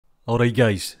Alright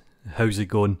guys, how's it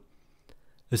going?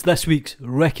 It's this week's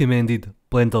recommended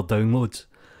Blender downloads.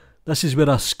 This is where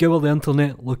I scour the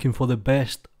internet looking for the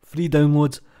best free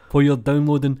downloads for your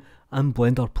downloading and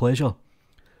Blender pleasure.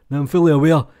 Now I'm fully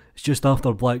aware it's just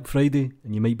after Black Friday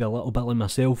and you might be a little bit like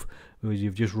myself where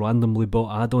you've just randomly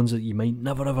bought add-ons that you might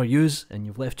never ever use and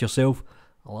you've left yourself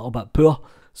a little bit poor.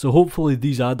 So hopefully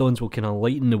these add-ons will kind of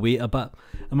lighten the weight a bit,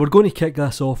 and we're going to kick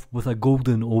this off with a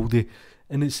golden oldie,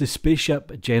 and it's the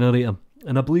SpaceShip Generator,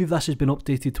 and I believe this has been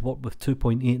updated to work with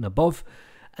 2.8 and above,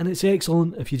 and it's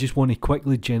excellent if you just want to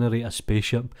quickly generate a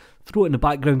spaceship, throw it in the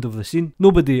background of the scene.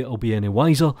 Nobody will be any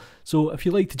wiser, so if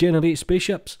you like to generate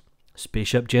spaceships,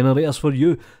 SpaceShip Generator's for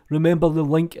you. Remember, the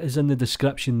link is in the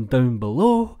description down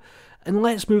below. And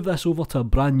let's move this over to a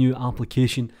brand new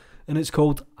application, and it's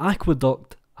called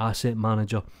Aqueduct Asset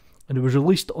Manager, and it was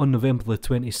released on November the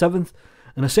 27th.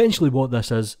 And essentially what this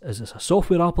is it's a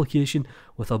software application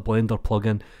with a Blender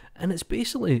plugin, and it's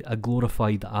basically a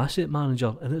glorified asset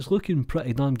manager, and it's looking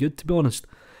pretty damn good, to be honest.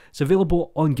 It's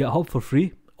available on GitHub for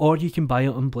free, or you can buy it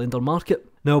on Blender Market.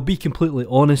 Now I'll be completely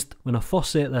honest, when I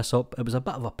first set this up it was a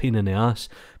bit of a pain in the ass,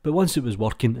 but once it was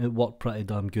working it worked pretty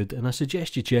damn good, and I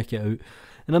suggest you check it out.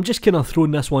 And I'm just kind of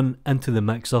throwing this one into the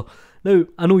mixer. Now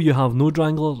I know you have Node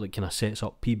Wrangler that kind of sets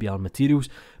up PBR materials,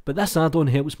 but this add-on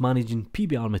helps managing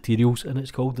PBR materials, and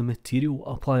it's called the Material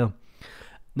Applier.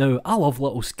 Now I love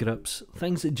little scripts,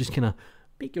 things that just kind of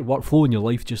make your workflow and your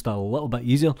life just a little bit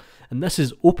easier, and this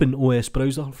is Open OS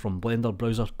Browser from Blender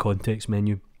Browser context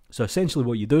menu. So essentially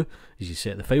what you do is you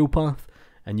set the file path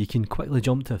and you can quickly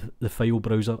jump to the file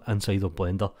browser inside of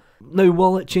Blender. Now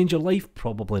will it change your life?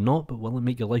 Probably not, but will it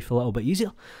make your life a little bit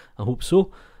easier? I hope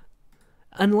so.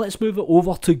 And let's move it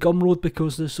over to Gumroad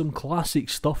because there's some classic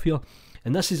stuff here.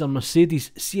 And this is a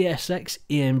Mercedes C63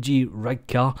 Amg rig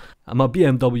car. I'm a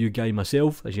BMW guy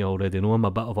myself, as you already know. I'm a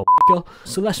bit of a w***er,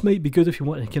 so this might be good if you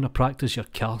want to kind of practice your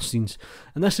car scenes.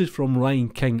 And this is from Ryan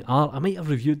King Art. I might have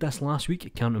reviewed this last week, I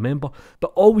can't remember,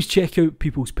 but always check out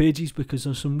people's pages because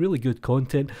there's some really good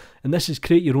content. And this is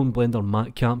create your own Blender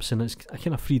mat camps, and it's a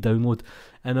kind of free download,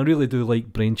 and I really do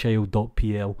like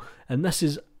brainchild.pl. and this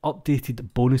is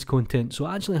updated bonus content, so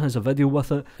it actually has a video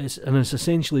with it, and it's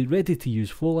essentially ready to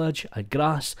use foliage, a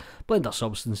grass, Blender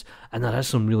substance, and there is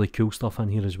some really cool stuff in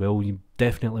here as well. You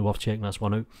definitely worth checking this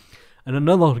one out. And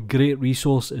another great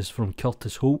resource is from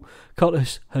Curtis Holt.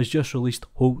 Curtis has just released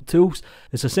Holt Tools.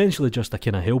 It's essentially just a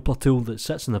kind of helper tool that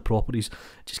sits in the properties,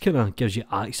 just kind of gives you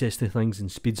access to things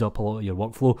and speeds up a lot of your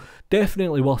workflow.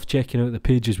 Definitely worth checking out the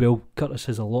page as well. Curtis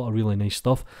has a lot of really nice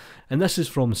stuff. And this is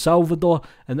from Salvador,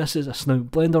 and this is a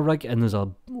Snout Blender rig, and there's a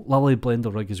Lily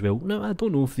Blender rig as well. Now I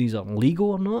don't know if these are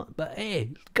legal or not, but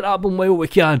hey, grab them while we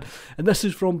can. And this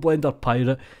is from Blender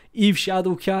Pirate, Eevee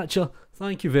Shadow Catcher.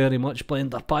 Thank you very much,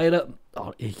 Blender Pirate,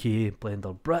 or aka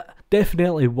Blender Brit.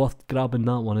 Definitely worth grabbing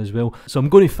that one as well. So I'm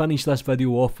going to finish this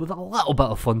video off with a little bit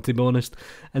of fun, to be honest.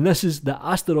 And this is the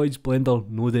Asteroids Blender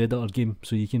Node Editor game.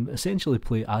 So you can essentially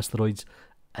play Asteroids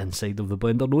inside of the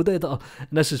Blender Node Editor. And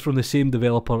this is from the same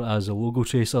developer as the Logo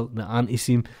Tracer, the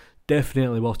Anti-Seam.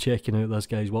 Definitely worth checking out this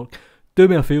guy's work. Do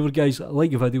me a favour guys,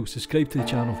 like the video, subscribe to the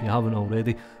channel if you haven't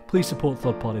already. Please support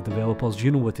third party developers,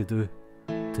 you know what to do.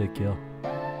 Take care.